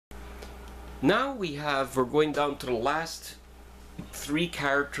Now we're going down to the last 3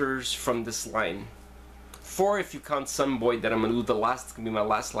 characters from this line. 4 if you count Sunboy that I'm gonna do the last. It's gonna be my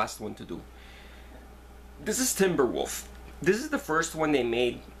last one to do. This is Timberwolf. This is the first one they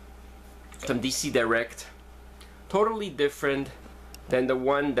made from DC Direct. Totally different than the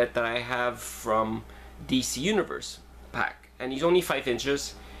one that I have from DC Universe pack. And he's only 5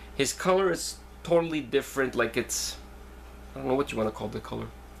 inches. His color is totally different, like it's, I don't know what you want to call the color.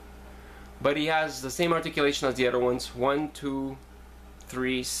 But he has the same articulation as the other ones. 1, 2,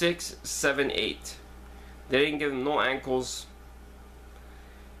 3, 6, 7, 8. They didn't give him no ankles.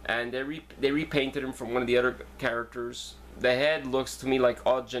 And they repainted him from one of the other characters. The head looks to me like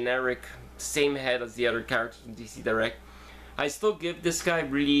all generic, same head as the other characters in DC Direct. I still give this guy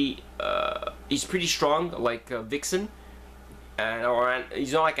really, he's pretty strong, like Vixen. And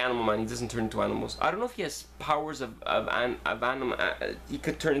he's not like Animal Man, he doesn't turn into animals. I don't know if he has powers of animal, he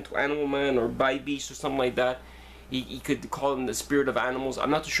could turn into Animal Man or By Beast or something like that. He could call him the spirit of animals. I'm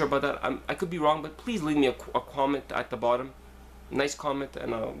not too sure about that. I could be wrong, but please leave me a comment at the bottom. Nice comment,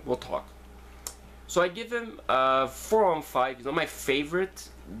 and we'll talk. So I give him 4 on 5. He's not my favorite.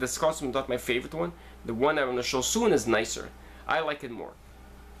 This costume is not my favorite one. The one I'm going to show soon is nicer. I like it more.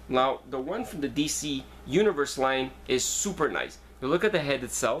 Now, the one from the DC Universe line is super nice. You look at the head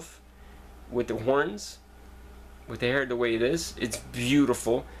itself, with the horns, with the hair the way it is. It's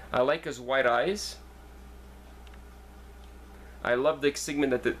beautiful. I like his white eyes. I love the insignia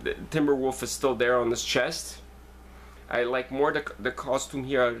that the Timberwolf is still there on his chest. I like more the costume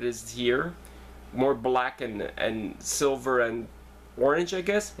here as it is here. More black and silver and orange, I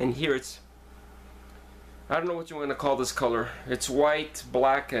guess. And here it's, I don't know what you want to call this color. It's white,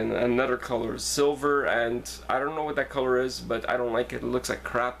 black, and another color. Silver, and I don't know what that color is, but I don't like it. It looks like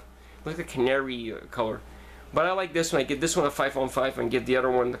crap. It looks like a canary color. But I like this one. I give this one a 5 on 5 and give the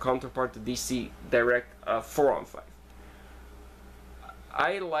other one, the counterpart, the DC Direct, a 4 on 5.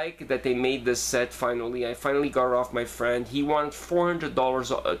 I like that they made this set finally. I finally got it off my friend. He wanted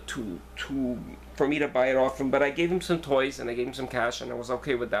 $400 for me to buy it off him, but I gave him some toys and I gave him some cash, and I was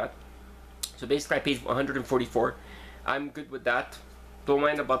okay with that. So basically I paid $144. I'm good with that. Don't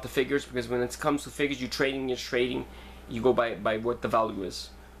mind about the figures, because when it comes to figures, you're trading. You go by what the value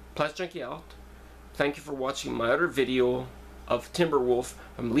is. Plasticjunky out. Thank you for watching my other video of Timberwolf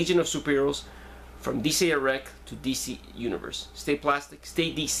from Legion of Superheroes, from DC Direct to DC Universe. Stay plastic,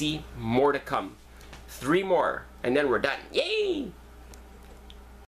 stay DC, more to come. 3 more, and then we're done. Yay!